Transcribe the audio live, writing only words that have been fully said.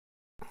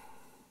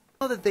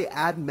That they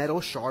add metal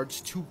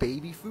shards to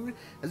baby food.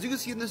 As you can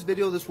see in this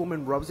video, this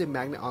woman rubs a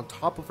magnet on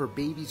top of her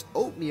baby's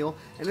oatmeal,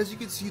 and as you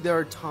can see, there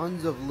are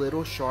tons of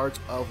little shards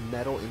of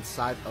metal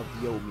inside of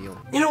the oatmeal.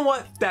 You know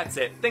what? That's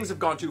it. Things have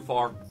gone too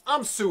far.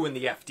 I'm suing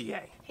the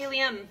FDA. Hey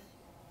Liam,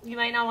 you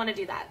might not want to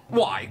do that.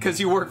 Why? Because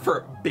you work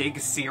for Big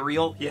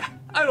Cereal? Yeah,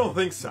 I don't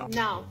think so.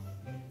 No,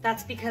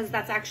 that's because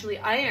that's actually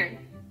iron.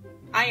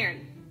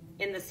 Iron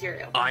in the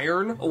cereal.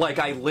 Iron? Like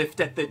I lift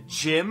at the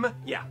gym?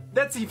 Yeah,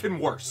 that's even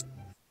worse.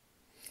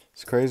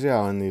 It's crazy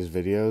how in these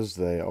videos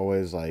they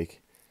always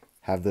like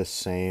have this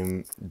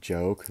same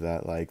joke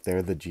that like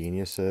they're the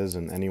geniuses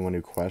and anyone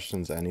who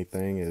questions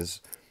anything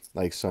is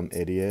like some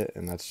idiot,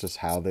 and that's just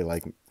how they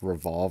like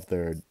revolve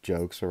their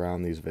jokes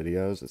around these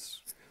videos.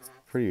 It's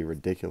pretty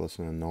ridiculous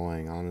and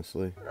annoying,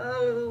 honestly.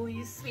 Oh,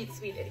 you sweet,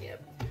 sweet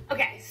idiot.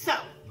 Okay, so,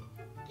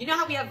 you know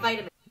how we have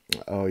vitamins?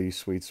 Oh, you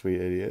sweet, sweet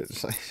idiot.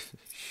 It's like,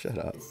 shut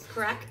up.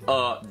 Correct?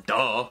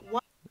 Duh.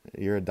 What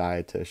You're a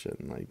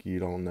dietitian. Like, you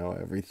don't know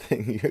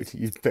everything.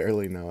 You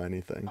barely know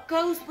anything.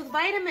 goes with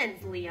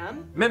vitamins,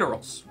 Liam?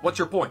 Minerals. What's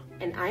your point?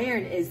 And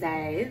iron is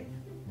a...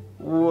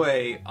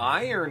 Wait,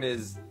 iron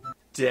is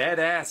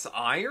dead-ass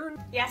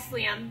iron? Yes,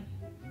 Liam.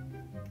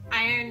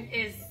 Iron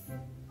is...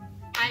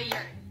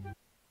 iron.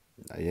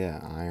 Yeah,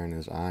 iron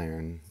is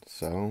iron.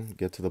 So,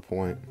 get to the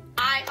point.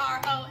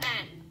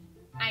 I-R-O-N.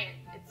 Iron.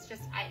 It's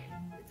just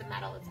iron. It's a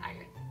metal, it's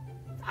iron.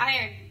 It's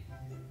iron.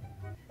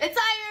 It's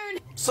iron!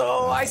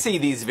 So, I see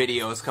these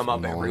videos come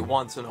up every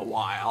once in a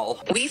while.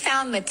 We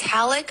found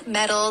metallic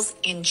metals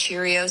in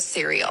Cheerio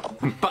cereal.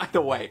 By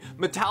the way,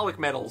 metallic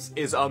metals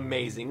is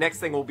amazing. Next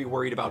thing we'll be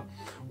worried about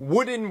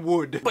wooden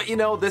wood. But you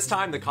know, this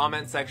time the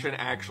comment section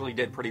actually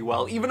did pretty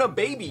well. Even a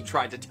baby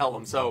tried to tell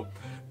them, so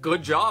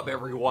good job,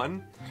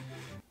 everyone.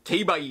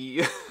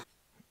 K-bye.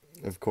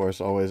 Of course,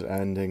 always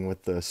ending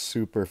with the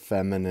super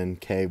feminine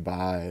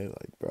K-bye.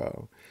 Like,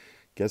 bro,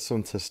 get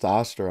some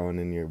testosterone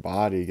in your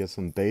body, get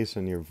some bass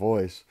in your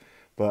voice.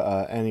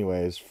 But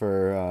anyways,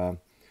 for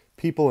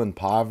people in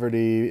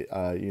poverty,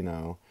 you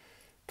know,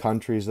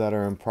 countries that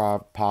are in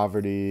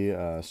poverty,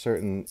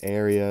 certain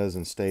areas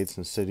and states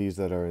and cities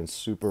that are in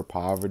super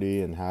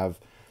poverty and have,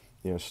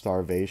 you know,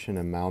 starvation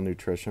and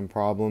malnutrition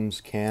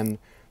problems, can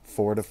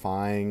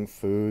fortifying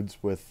foods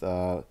with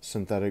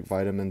synthetic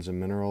vitamins and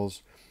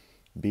minerals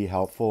be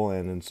helpful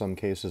and in some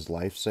cases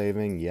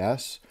life-saving?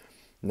 Yes.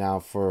 Now,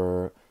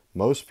 for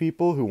most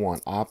people who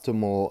want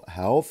optimal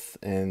health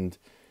and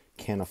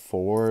can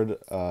afford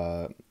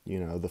you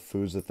know, the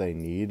foods that they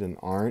need and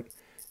aren't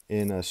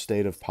in a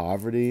state of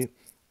poverty,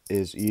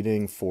 is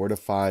eating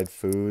fortified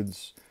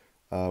foods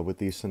with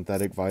these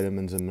synthetic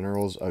vitamins and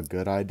minerals a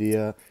good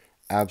idea?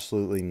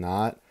 Absolutely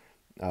not.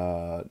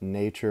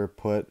 Nature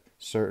put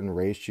certain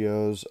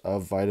ratios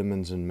of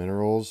vitamins and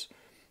minerals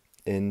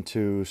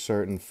into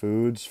certain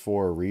foods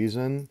for a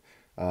reason.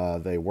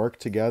 They work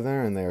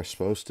together and they are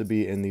supposed to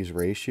be in these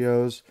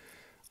ratios.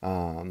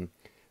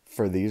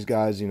 For these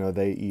guys, you know,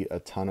 they eat a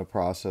ton of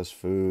processed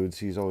foods.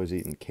 He's always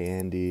eating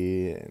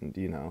candy and,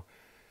 you know,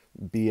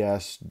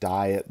 BS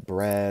diet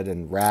bread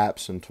and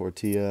wraps and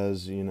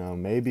tortillas. You know,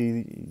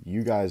 maybe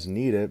you guys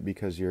need it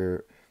because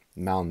you're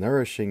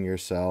malnourishing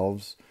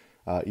yourselves,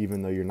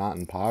 even though you're not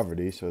in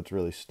poverty, so it's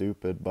really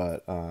stupid.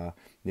 But,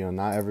 you know,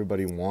 not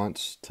everybody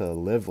wants to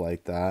live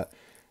like that.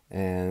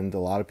 And a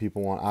lot of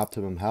people want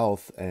optimum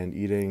health, and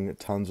eating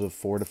tons of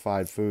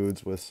fortified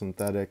foods with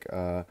synthetic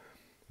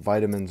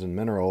vitamins and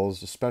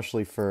minerals,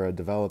 especially for a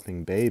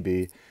developing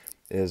baby,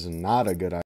 is not a good idea.